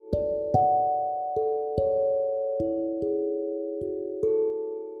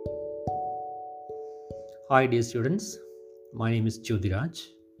Hi, dear students. My name is Jyothiraj.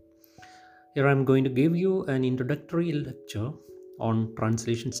 Here I am going to give you an introductory lecture on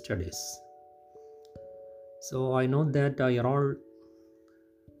translation studies. So, I know that you're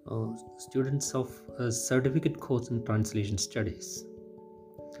all students of a certificate course in translation studies.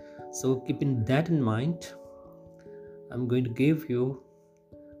 So, keeping that in mind, I'm going to give you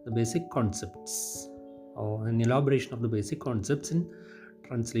the basic concepts or an elaboration of the basic concepts in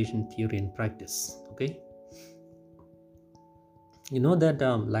translation theory and practice. Okay. You know that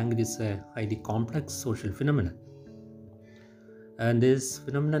language is a highly complex social phenomenon, and this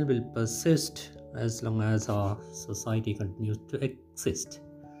phenomenon will persist as long as our society continues to exist.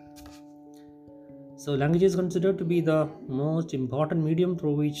 So, language is considered to be the most important medium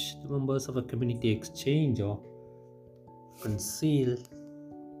through which the members of a community exchange or conceal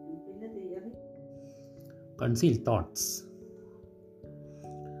thoughts.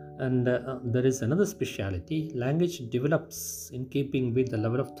 And there is another speciality. Language develops in keeping with the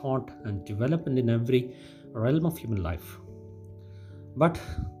level of thought and development in every realm of human life. But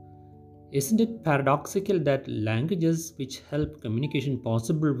isn't it paradoxical that languages which help communication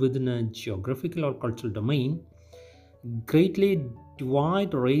possible within a geographical or cultural domain greatly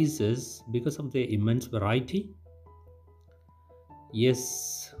divide races because of their immense variety?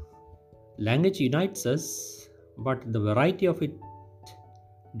 Yes, language unites us, but the variety of it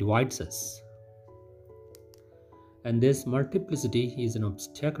divides us. And this multiplicity is an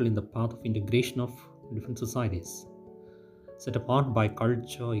obstacle in the path of integration of different societies, set apart by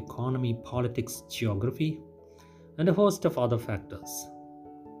culture, economy, politics, geography, and a host of other factors.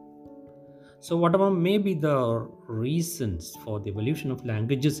 So, whatever may be the reasons for the evolution of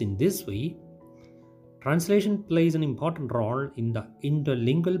languages in this way, translation plays an important role in the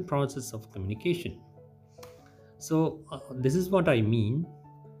interlingual process of communication. So, this is what I mean.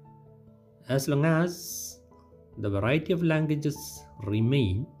 As long as the variety of languages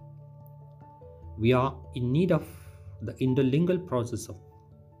remain, we are in need of the interlingual process of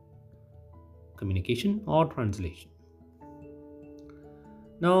communication or translation.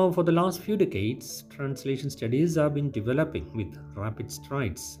 Now, for the last few decades, translation studies have been developing with rapid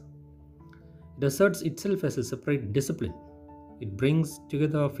strides. It asserts itself as a separate discipline. It brings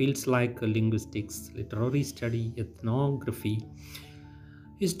together fields like linguistics, literary study, ethnography,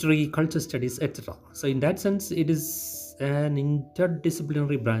 history, culture studies, etc. So, in that sense, it is an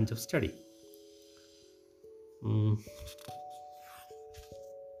interdisciplinary branch of study.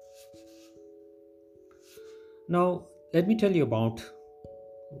 Now, let me tell you about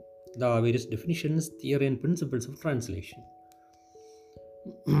the various definitions, theory, and principles of translation.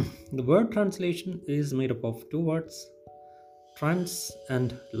 The word translation is made up of two words, trans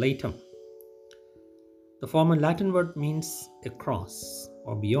and latum. The former Latin word means across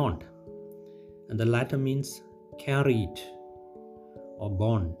or beyond, and the latter means carried or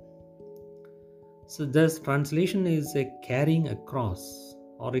borne. So, thus, translation is a carrying across,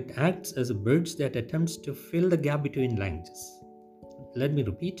 or it acts as a bridge that attempts to fill the gap between languages. Let me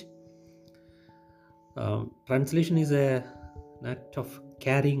repeat. Translation is an act of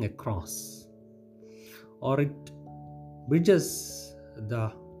carrying across, or it bridges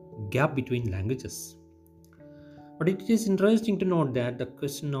the gap between languages. But it is interesting to note that the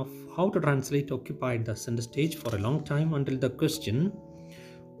question of how to translate occupied the center stage for a long time until the question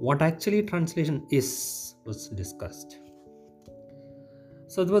what actually translation is was discussed.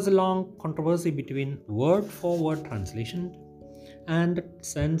 So there was a long controversy between word for word translation and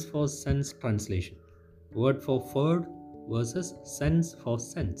sense for sense translation. Word for word versus sense for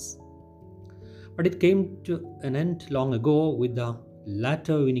sense. But it came to an end long ago with the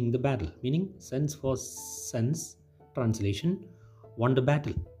latter winning the battle, meaning sense for sense translation won the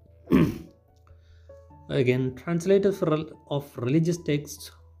battle. Again, translators of religious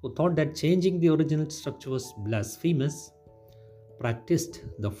texts who thought that changing the original structure was blasphemous practiced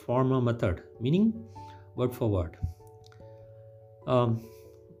the former method, meaning word for word.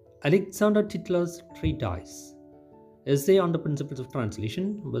 Alexander Tytler's treatise, Essay on the Principles of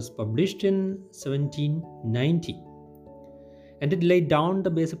Translation, was published in 1790, and it laid down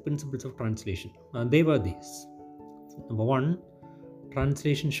the basic principles of translation. They were these. Number one,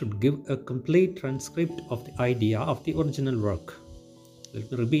 translation should give a complete transcript of the idea of the original work.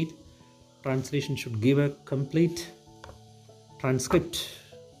 Let me repeat. Translation should give a complete transcript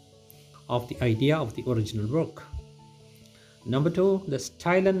of the idea of the original work. Number two, the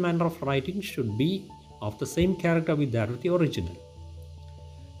style and manner of writing should be of the same character with that of the original.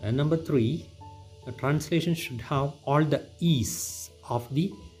 And number three, the translation should have all the E's of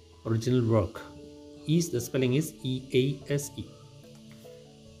the original work. E's, the spelling is E-A-S-E.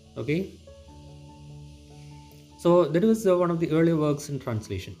 Okay. So that was one of the earlier works in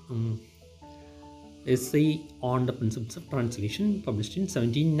translation. Essay on the Principles of Translation, published in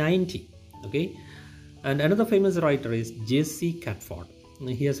 1790. Okay, and another famous writer is J.C. Catford.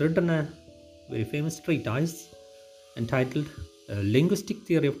 He has written a very famous treatise entitled Linguistic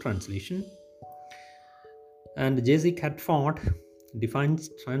Theory of Translation. And J.C. Catford defines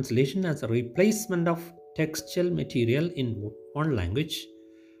translation as a replacement of textual material in one language,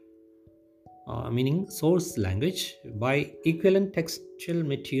 meaning source language, by equivalent textual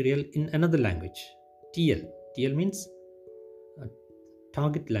material in another language. TL. TL means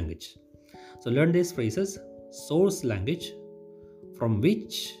target language. So learn these phrases: source language, from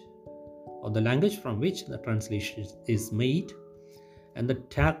which, or the language from which the translation is made, and the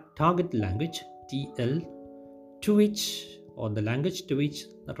target language, TL, to which, or the language to which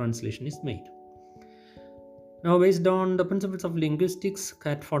the translation is made. Now, based on the principles of linguistics,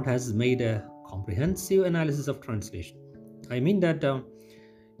 Catford has made a comprehensive analysis of translation. I mean that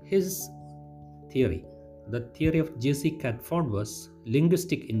his theory, the theory of J.C. Catford, was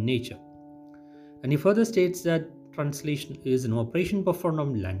linguistic in nature. And he further states that translation is an operation performed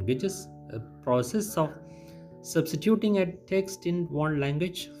on languages, a process of substituting a text in one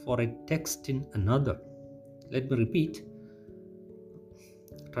language for a text in another. Let me repeat.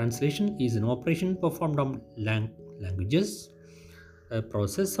 Translation is an operation performed on languages, a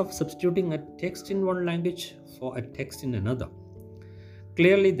process of substituting a text in one language for a text in another.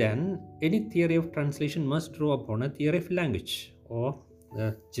 Clearly then, any theory of translation must draw upon a theory of language, or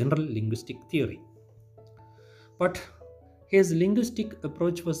the general linguistic theory. But his linguistic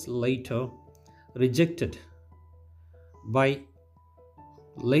approach was later rejected by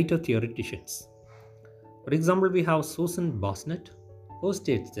later theoreticians. For example, we have Susan Bassnett, who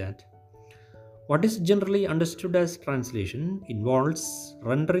states that what is generally understood as translation involves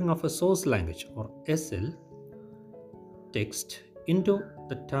rendering of a source language, or SL, text into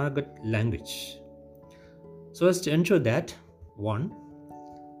the target language, so as to ensure that 1.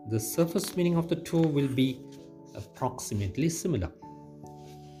 The surface meaning of the two will be approximately similar.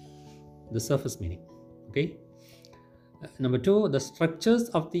 The surface meaning. Okay. Number 2, the structures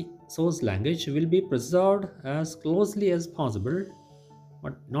of the source language will be preserved as closely as possible,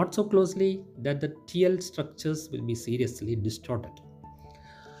 but not so closely that the TL structures will be seriously distorted.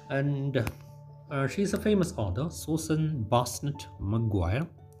 And she is a famous author, Susan Bassnett Maguire,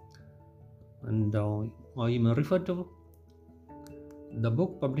 and you may refer to the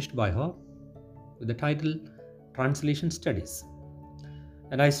book published by her with the title Translation Studies.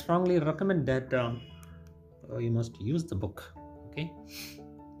 And I strongly recommend that you must use the book. Okay,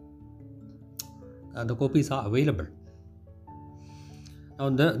 the copies are available. Now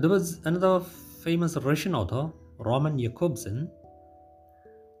there was another famous Russian author, Roman Yakobson.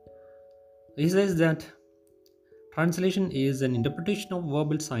 He says that translation is an interpretation of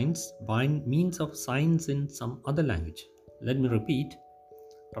verbal signs by means of signs in some other language. Let me repeat.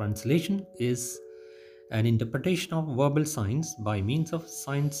 Translation is an interpretation of verbal signs by means of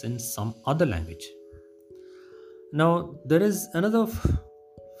signs in some other language. Now, there is another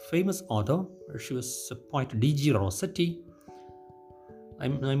famous author. She was a poet, D.G. Rossetti. He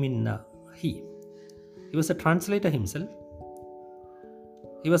was a translator himself.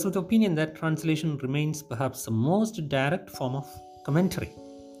 He was of the opinion that translation remains perhaps the most direct form of commentary.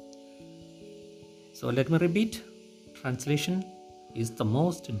 So let me repeat. Translation is the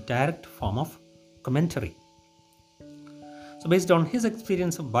most direct form of commentary. So based on his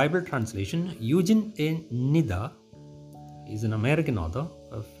experience of Bible translation, Eugene A. Nida is an American author,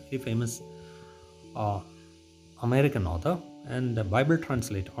 a very famous American author and a Bible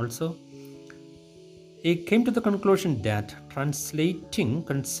translator also. He came to the conclusion that translating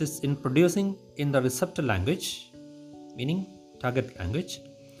consists in producing in the receptor language, meaning target language,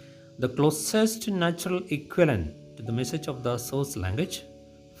 the closest natural equivalent to the message of the source language,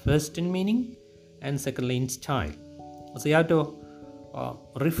 first in meaning and secondly in style. So you have to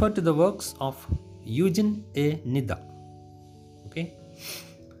refer to the works of Eugene A. Nida. Okay.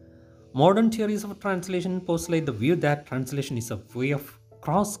 Modern theories of translation postulate the view that translation is a way of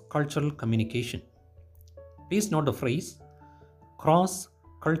cross-cultural communication. Please note the phrase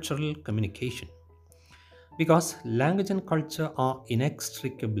cross-cultural communication, because language and culture are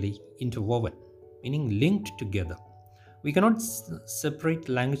inextricably interwoven, meaning linked together. We cannot separate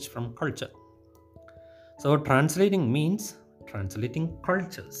language from culture. So translating means translating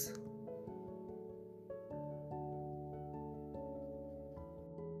cultures.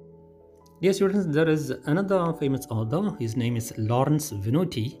 Dear students, there is another famous author. His name is Lawrence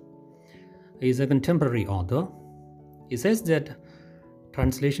Venuti. He is a contemporary author. He says that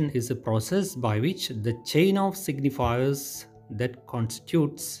Translation is a process by which the chain of signifiers that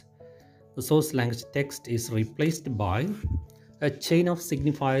constitutes the source language text is replaced by a chain of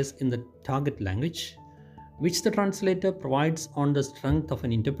signifiers in the target language, which the translator provides on the strength of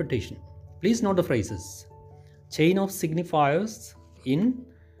an interpretation. Please note the phrases: chain of signifiers in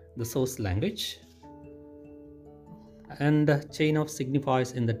the source language and chain of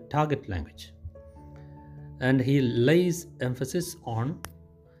signifiers in the target language. And he lays emphasis on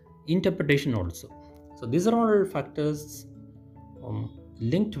interpretation also. So these are all factors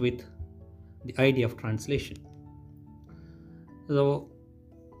linked with the idea of translation. So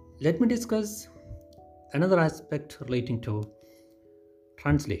let me discuss another aspect relating to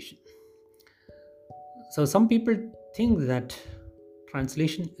translation. So some people think that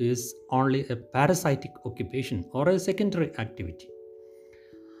translation is only a parasitic occupation or a secondary activity.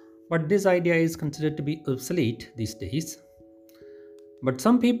 But this idea is considered to be obsolete these days. But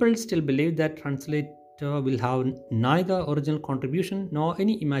some people still believe that translator will have neither original contribution nor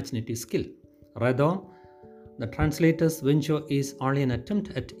any imaginative skill. Rather, the translator's venture is only an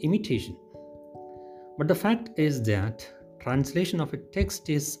attempt at imitation. But the fact is that translation of a text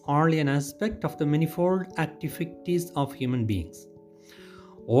is only an aspect of the manifold activities of human beings.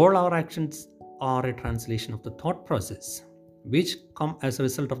 All our actions are a translation of the thought process, which come as a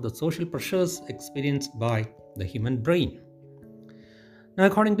result of the social pressures experienced by the human brain. Now,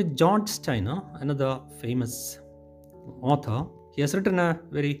 according to George Steiner, another famous author, he has written a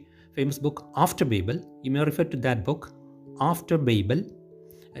very famous book, After Babel. You may refer to that book, After Babel,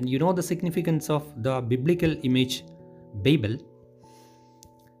 and you know the significance of the biblical image Babel.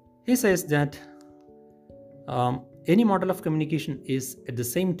 He says that any model of communication is at the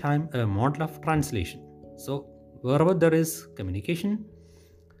same time a model of translation. So wherever there is communication,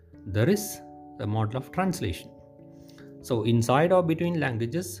 there is a model of translation. So inside or between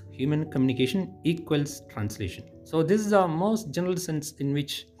languages, human communication equals translation. So this is the most general sense in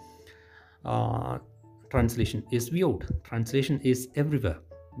which translation is viewed. Translation is everywhere.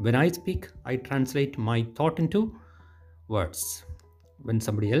 When I speak, I translate my thought into words. When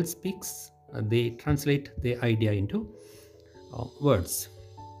somebody else speaks, they translate their idea into words.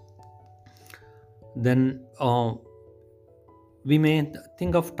 Then we may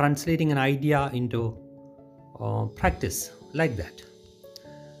think of translating an idea into practice like that.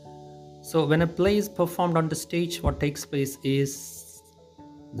 So when a play is performed on the stage, what takes place is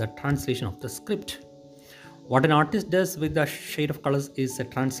the translation of the script. What an artist does with the shade of colors is a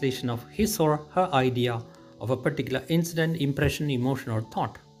translation of his or her idea of a particular incident, impression, emotion, or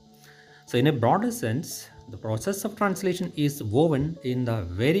thought. So in a broader sense, the process of translation is woven in the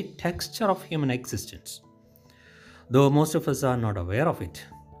very texture of human existence, though most of us are not aware of it.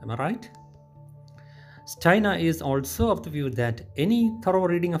 Am I right? Steiner is also of the view that any thorough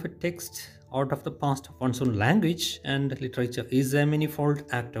reading of a text out of the past of one's own language and literature is a manifold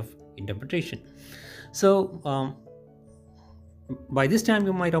act of interpretation. So, by this time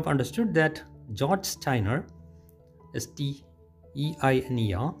you might have understood that George Steiner,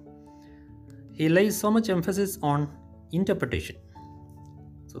 Steiner, he lays so much emphasis on interpretation.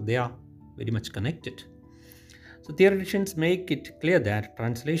 So they are very much connected. So theoreticians make it clear that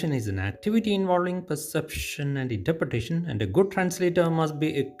translation is an activity involving perception and interpretation, and a good translator must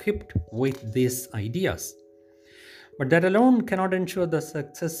be equipped with these ideas. But that alone cannot ensure the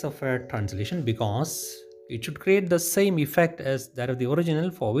success of a translation, because it should create the same effect as that of the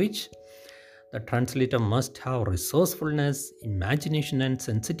original, for which the translator must have resourcefulness, imagination, and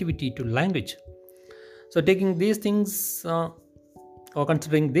sensitivity to language. So taking these things or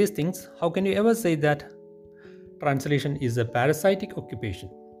considering these things, how can you ever say that translation is a parasitic occupation?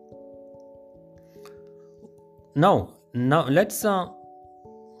 Now let's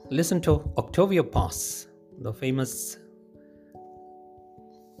listen to Octavio Paz, the famous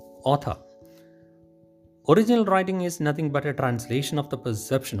author. Original writing is nothing but a translation of the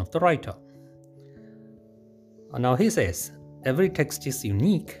perception of the writer. Now he says, every text is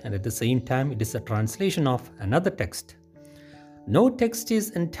unique, and at the same time it is a translation of another text. No text is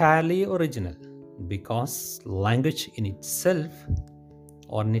entirely original, because language in itself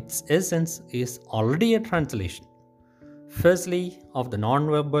or in its essence is already a translation. Firstly, of the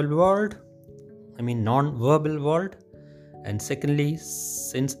non-verbal world, and secondly,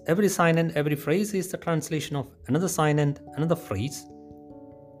 since every sign and every phrase is the translation of another sign and another phrase.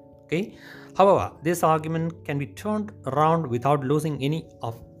 Okay. However, this argument can be turned around without losing any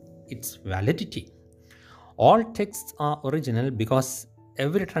of its validity. All texts are original because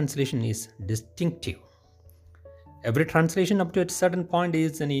every translation is distinctive. Every translation up to a certain point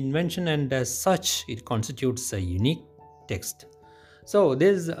is an invention, and as such, it constitutes a unique text. So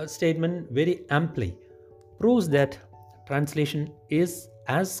this statement very amply proves that translation is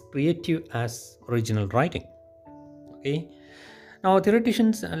as creative as original writing. Okay. Now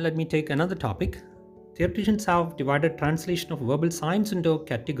theoreticians, let me take another topic. Theoreticians have divided translation of verbal science into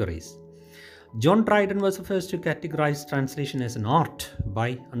categories. John Dryden was the first to categorize translation as an art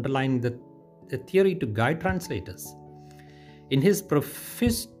by underlining the theory to guide translators. In his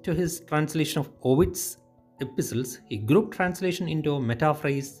preface to his translation of Ovid's epistles, he grouped translation into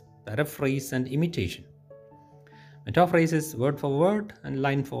metaphrase, paraphrase, and imitation. Metaphrase is word for word and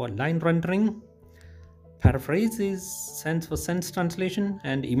line for line rendering. Paraphrase is sense for sense translation,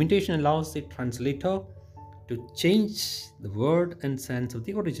 and imitation allows the translator to change the word and sense of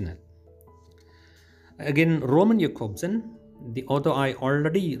the original. Again, Roman Jakobson, the author I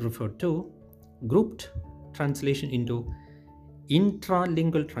already referred to, grouped translation into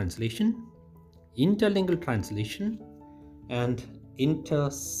intralingual translation, interlingual translation, and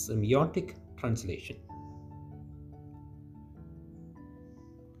intersemiotic translation.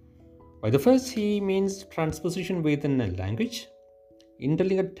 By the first, he means transposition within a language.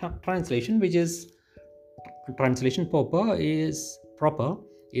 Interlingual translation, which is translation proper, is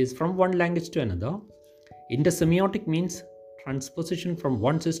from one language to another. Intersemiotic means transposition from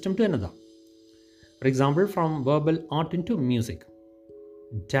one system to another. For example, from verbal art into music,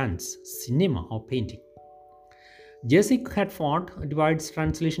 dance, cinema, or painting. J.C. Hertford divides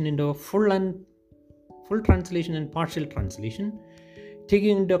translation into full translation and partial translation,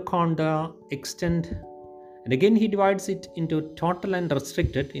 taking into account the extent, and again he divides it into total and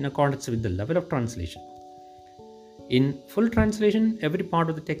restricted in accordance with the level of translation. In full translation, every part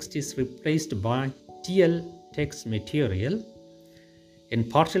of the text is replaced by TL text material. In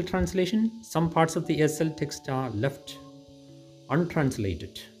partial translation, some parts of the SL text are left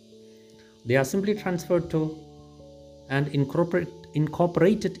untranslated. They are simply transferred to and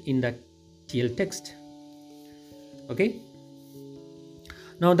incorporated in the TL text. Okay.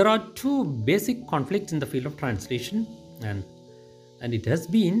 Now there are two basic conflicts in the field of translation, and it has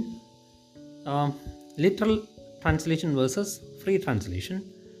been literal translation versus free translation,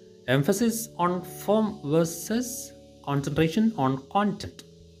 emphasis on form versus concentration on content.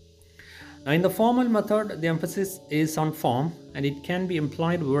 Now in the formal method, the emphasis is on form, and it can be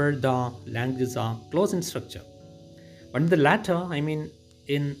employed where the languages are close in structure. But in the latter,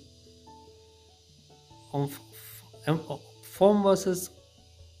 in form versus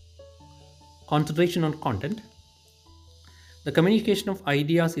concentration on content, the communication of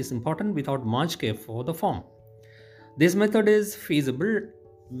ideas is important without much care for the form. This method is feasible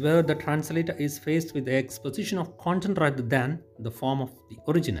where the translator is faced with the exposition of content rather than the form of the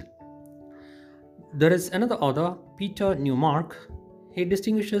original. There is another author, Peter Newmark. He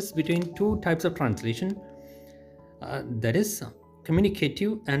distinguishes between two types of translation, that is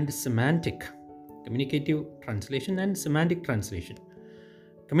communicative and semantic. Communicative translation and semantic translation.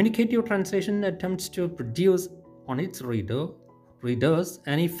 Communicative translation attempts to produce on its readers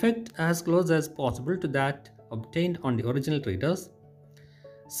an effect as close as possible to that obtained on the original readers.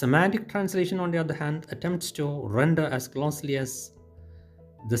 Semantic translation, on the other hand, attempts to render as closely as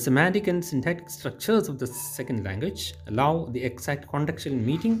the semantic and syntactic structures of the second language allow the exact contextual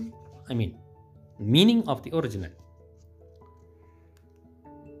meaning of the original.